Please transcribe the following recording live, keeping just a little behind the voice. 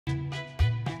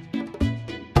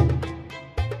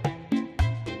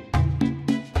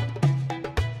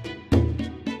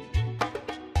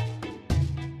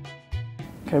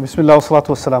Okay, Bismillah wa salatu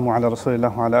wa salamu ala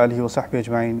Rasulillah wa ala alihi wa sahbihi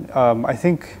ajma'in. I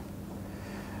think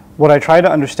what I try to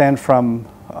understand from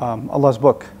Allah's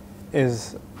book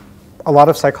is a lot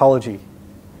of psychology.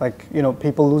 Like, you know,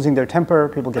 people losing their temper,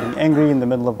 people getting angry in the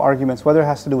middle of arguments, whether it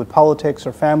has to do with politics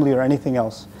or family or anything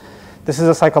else. This is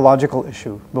a psychological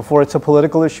issue. Before it's a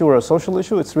political issue or a social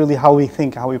issue, it's really how we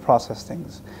think, how we process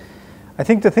things. I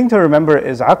think the thing to remember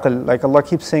is aql, like Allah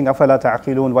keeps saying, أَفَلَا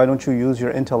تَعْقِلُونَ, why don't you use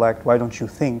your intellect, why don't you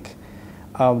think?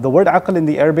 The word aql in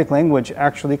the Arabic language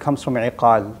actually comes from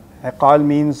iqal. Iqal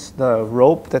means the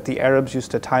rope that the Arabs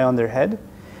used to tie on their head,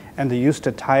 and they used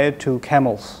to tie it to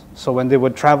camels. So when they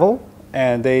would travel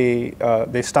and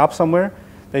they stop somewhere,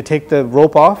 they take the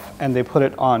rope off and they put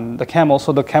it on the camel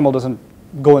so the camel doesn't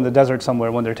go in the desert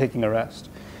somewhere when they're taking a rest.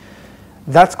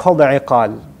 That's called the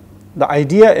iqal. The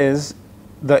idea is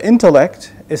the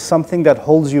intellect is something that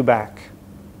holds you back.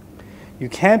 You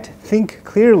can't think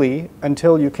clearly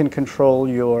until you can control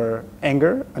your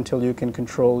anger, until you can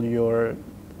control your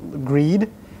greed,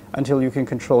 until you can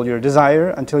control your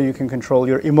desire, until you can control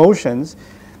your emotions.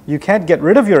 You can't get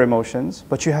rid of your emotions,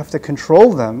 but you have to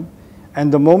control them.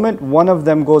 And the moment one of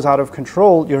them goes out of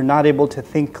control, you're not able to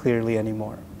think clearly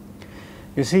anymore.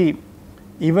 You see,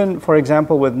 even for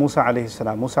example with Musa alayhi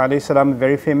salam. Musa alayhi salam is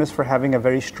very famous for having a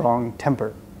very strong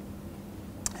temper.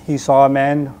 He saw a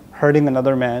man hurting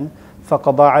another man,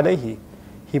 فَقَضَى عَلَيْهِ.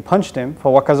 He punched him,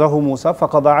 فَوَكَزَهُ مُوسَى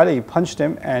فَقَضَى عَلَيْهِ. He punched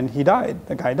him and he died,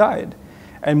 the guy died.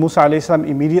 And Musa alayhi salam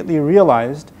immediately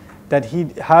realized that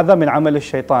هَذَا مِنْ عَمَلِ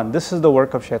الشَّيْطَانِ. This is the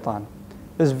work of shaitan.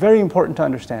 This is very important to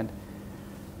understand.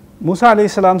 Musa alayhi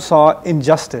salam saw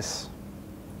injustice.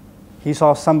 He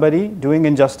saw somebody doing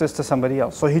injustice to somebody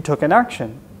else. So he took an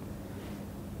action.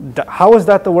 How is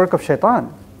that the work of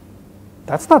shaitan?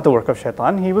 That's not the work of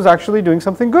shaitan. He was actually doing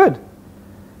something good.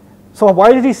 So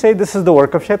why did he say this is the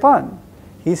work of shaitan?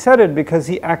 He said it because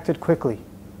he acted quickly.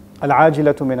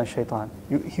 Al-ajilatu min ash-shaytan.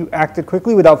 He acted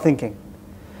quickly without thinking.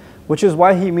 Which is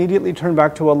why he immediately turned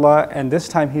back to Allah, and this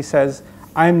time he says,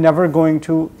 I'm never going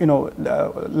to,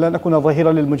 لَنَكُنَ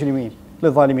ظَهِيرًا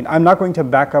لِلْظَالِمِينَ. I'm not going to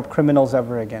back up criminals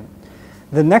ever again.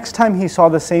 The next time he saw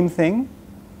the same thing,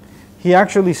 he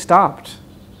actually stopped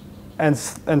and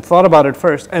thought about it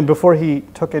first, and before he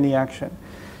took any action.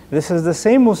 This is the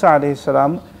same Musa alayhi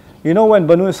salam. You know when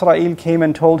Banu Israel came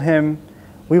and told him,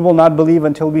 we will not believe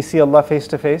until we see Allah face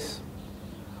to face?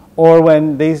 Or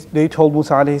when they told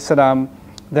Musa alayhi salam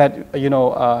that,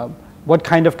 what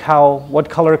kind of cow,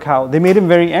 what color cow? They made him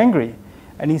very angry.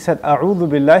 And he said, أَعُوذُ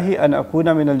بِاللَّهِ أَنْ أَكُونَ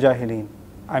مِنَ الْجَاهِلِينَ.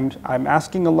 I'm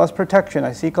asking Allah's protection,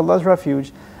 I seek Allah's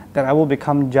refuge, that I will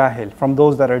become jahil, from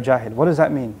those that are jahil. What does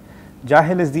that mean?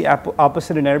 Jahil is the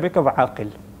opposite in Arabic of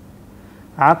aqil.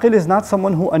 Aqil is not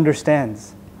someone who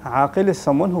understands. Aqil is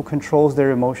someone who controls their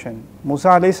emotion. Musa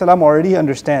alayhi salam already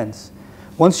understands.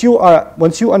 Once you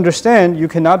understand, you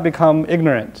cannot become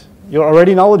ignorant. You're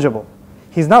already knowledgeable.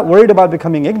 He's not worried about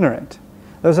becoming ignorant.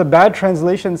 There's a bad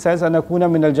translation says, أَنْ أَكُونَ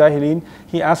مِنَ الْجَاهِلِينَ.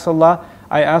 He asks Allah,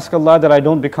 I ask Allah that I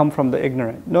don't become from the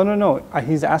ignorant. No.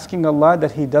 He's asking Allah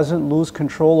that he doesn't lose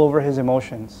control over his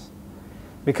emotions.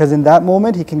 Because in that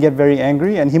moment, he can get very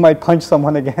angry and he might punch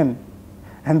someone again.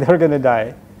 And they're going to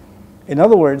die. In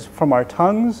other words, from our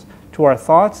tongues to our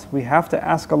thoughts, we have to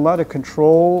ask Allah to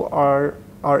control our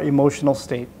emotional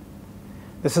state.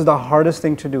 This is the hardest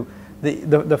thing to do.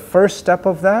 The first step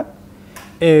of that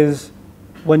is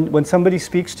when somebody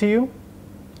speaks to you,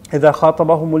 إِذَا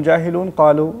خَاطَبَهُمُ الْجَاهِلُونَ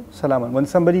قَالُوا سَلَامًا. When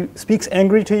somebody speaks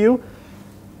angry to you,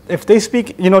 if they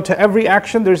speak, to every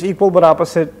action, there's equal but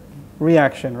opposite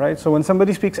reaction, right? So when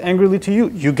somebody speaks angrily to you,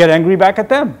 you get angry back at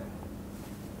them.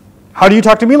 How do you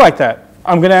talk to me like that?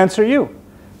 I'm going to answer you.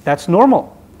 That's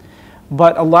normal.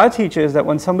 But Allah teaches that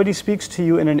when somebody speaks to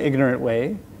you in an ignorant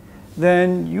way,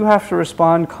 then you have to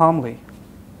respond calmly.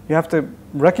 You have to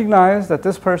recognize that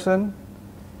this person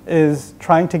is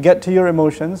trying to get to your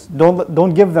emotions.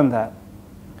 Don't give them that.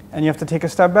 And you have to take a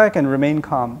step back and remain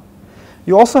calm.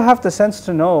 You also have the sense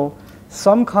to know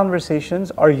some conversations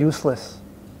are useless.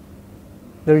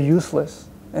 They're useless.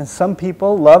 And some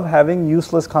people love having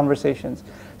useless conversations.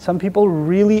 Some people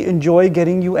really enjoy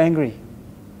getting you angry.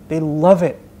 They love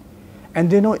it. And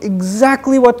they know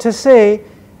exactly what to say.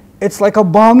 It's like a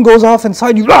bomb goes off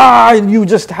inside you, and you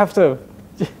just have to.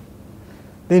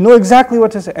 They know exactly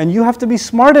what to say. And you have to be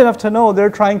smart enough to know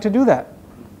they're trying to do that.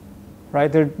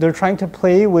 Right? They're trying to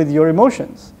play with your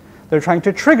emotions. They're trying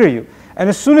to trigger you. And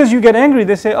as soon as you get angry,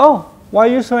 they say, oh, why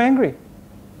are you so angry?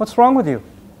 What's wrong with you?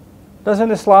 Doesn't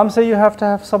Islam say you have to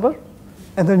have sabr?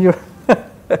 And then you're...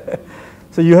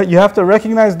 So you have to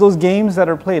recognize those games that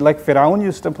are played. Like Fir'aun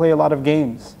used to play a lot of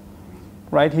games.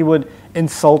 Right? He would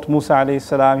insult Musa alayhi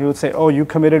salam. He would say, oh, you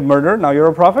committed murder, now you're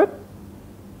a prophet?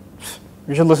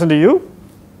 You should listen to you.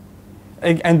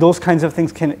 And those kinds of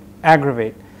things can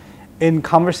aggravate. In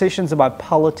conversations about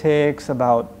politics,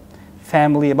 about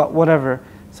family, about whatever,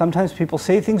 sometimes people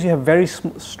say things you have very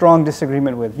strong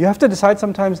disagreement with. You have to decide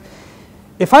sometimes,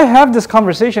 if I have this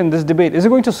conversation, this debate, is it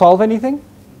going to solve anything?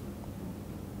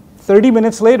 30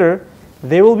 minutes later,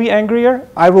 they will be angrier,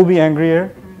 I will be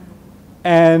angrier,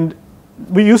 and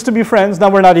we used to be friends, now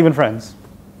we're not even friends.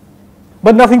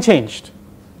 But nothing changed.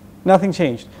 Nothing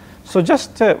changed. So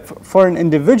just for an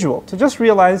individual to just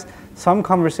realize some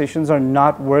conversations are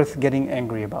not worth getting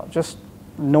angry about. Just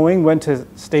knowing when to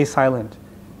stay silent,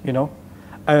 you know.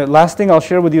 Last thing I'll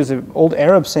share with you is an old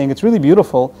Arab saying, it's really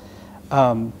beautiful.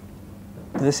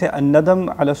 They say,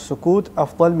 "An-nadam ala sukut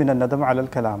afdal min an-nadam ala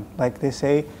al-kalam." Like they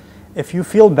say, if you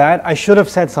feel bad, I should have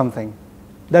said something.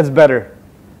 That's better.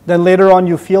 Then later on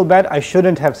you feel bad, I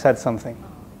shouldn't have said something.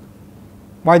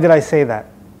 Why did I say that?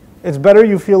 It's better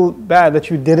you feel bad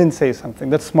that you didn't say something.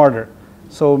 That's smarter.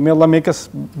 So may Allah make us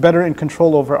better in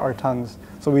control over our tongues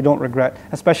so we don't regret,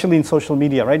 especially in social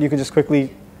media, right? You can just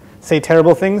quickly say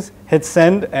terrible things, hit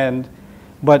send,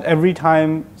 but every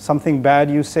time something bad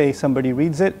you say, somebody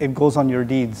reads it, it goes on your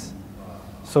deeds.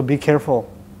 So be careful,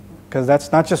 because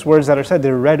that's not just words that are said,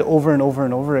 they're read over and over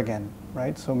and over again,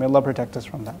 right? So may Allah protect us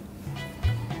from that.